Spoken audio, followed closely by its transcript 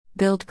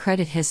Build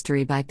credit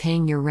history by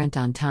paying your rent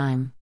on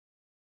time.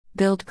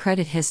 Build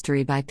credit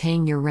history by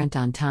paying your rent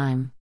on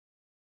time.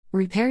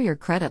 Repair your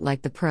credit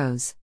like the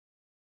pros.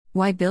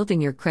 Why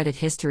building your credit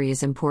history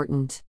is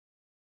important.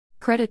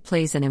 Credit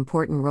plays an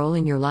important role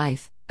in your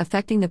life,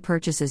 affecting the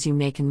purchases you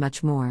make and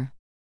much more.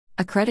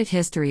 A credit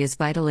history is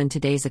vital in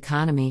today's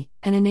economy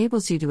and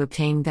enables you to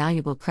obtain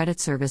valuable credit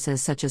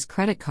services such as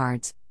credit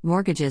cards,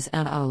 mortgages,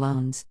 and auto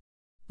loans.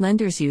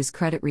 Lenders use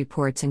credit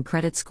reports and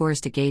credit scores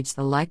to gauge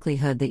the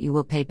likelihood that you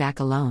will pay back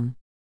a loan.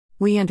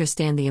 We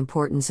understand the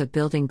importance of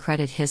building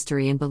credit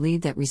history and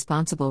believe that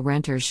responsible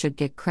renters should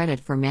get credit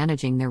for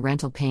managing their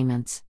rental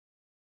payments.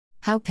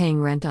 How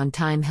paying rent on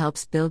time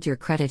helps build your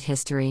credit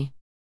history.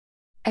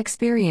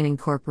 Experian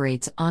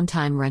incorporates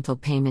on-time rental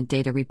payment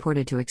data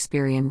reported to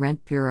Experian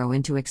Rent Bureau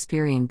into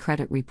Experian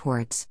credit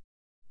reports.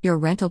 Your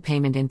rental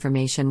payment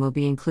information will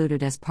be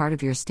included as part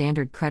of your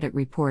standard credit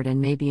report and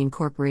may be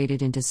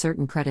incorporated into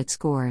certain credit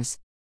scores.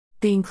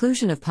 The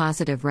inclusion of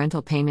positive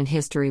rental payment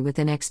history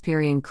within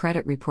Experian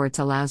credit reports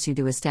allows you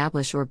to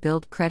establish or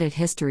build credit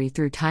history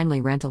through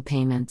timely rental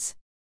payments.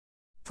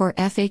 For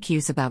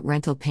FAQs about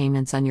rental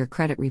payments on your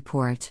credit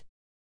report.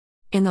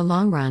 In the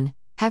long run,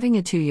 having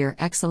a 2-year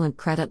excellent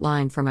credit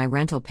line for my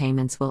rental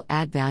payments will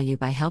add value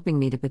by helping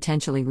me to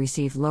potentially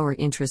receive lower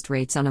interest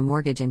rates on a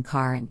mortgage and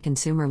car and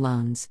consumer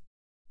loans.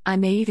 I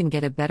may even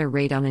get a better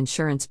rate on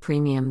insurance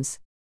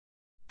premiums.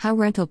 How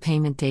rental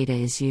payment data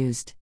is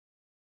used.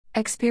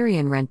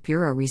 Experian Rent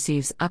Bureau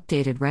receives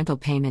updated rental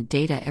payment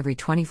data every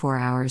 24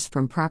 hours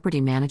from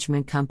property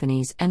management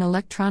companies and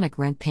electronic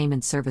rent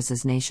payment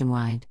services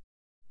nationwide.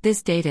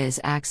 This data is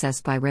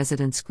accessed by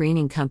resident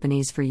screening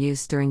companies for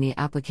use during the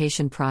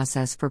application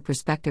process for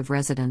prospective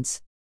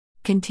residents.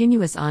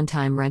 Continuous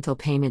on-time rental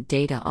payment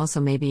data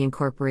also may be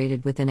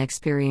incorporated within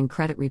Experian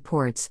credit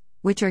reports,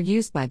 which are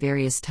used by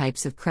various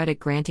types of credit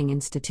granting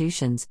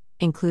institutions,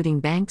 including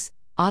banks,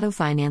 auto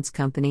finance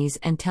companies,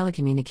 and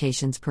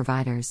telecommunications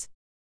providers.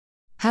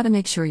 How to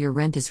make sure your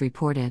rent is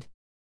reported.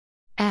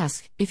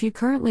 Ask, if you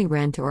currently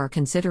rent or are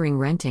considering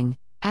renting,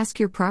 ask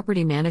your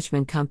property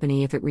management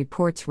company if it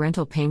reports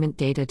rental payment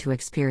data to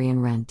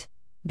Experian Rent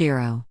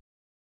Bureau.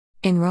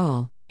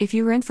 Enroll, if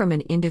you rent from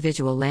an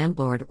individual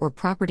landlord or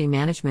property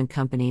management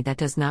company that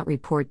does not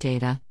report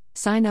data,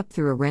 sign up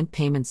through a rent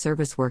payment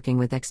service working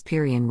with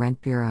Experian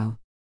Rent Bureau.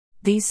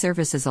 These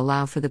services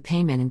allow for the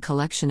payment and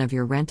collection of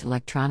your rent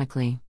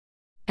electronically.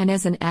 And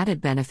as an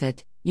added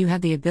benefit, you have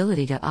the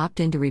ability to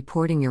opt into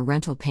reporting your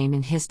rental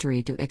payment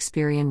history to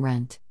Experian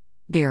Rent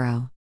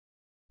Bureau.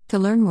 To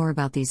learn more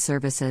about these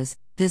services,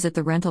 visit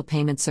the rental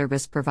payment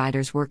service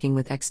providers working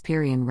with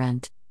Experian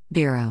Rent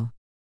Bureau.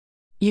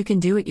 You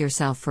can do it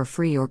yourself for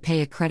free or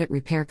pay a credit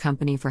repair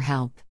company for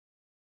help.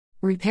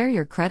 Repair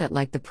your credit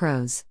like the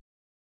pros.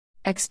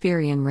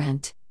 Experian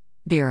Rent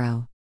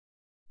Bureau.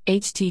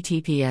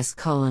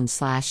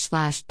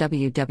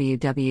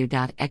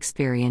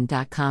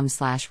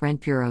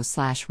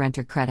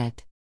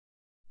 https://www.experian.com/rentbureau/rentercredit.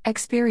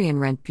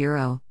 Experian Rent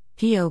Bureau,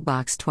 P.O.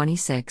 Box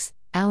 26,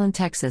 Allen,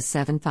 Texas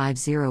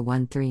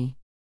 75013.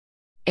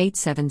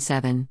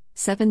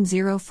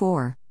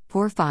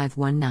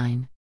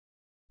 877-704-4519.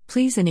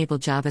 Please enable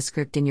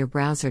JavaScript in your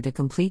browser to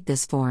complete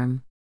this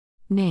form.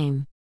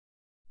 Name.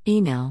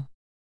 Email.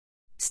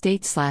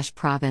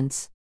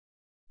 State/province.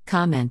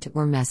 Comment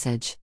or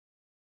message.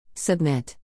 Submit.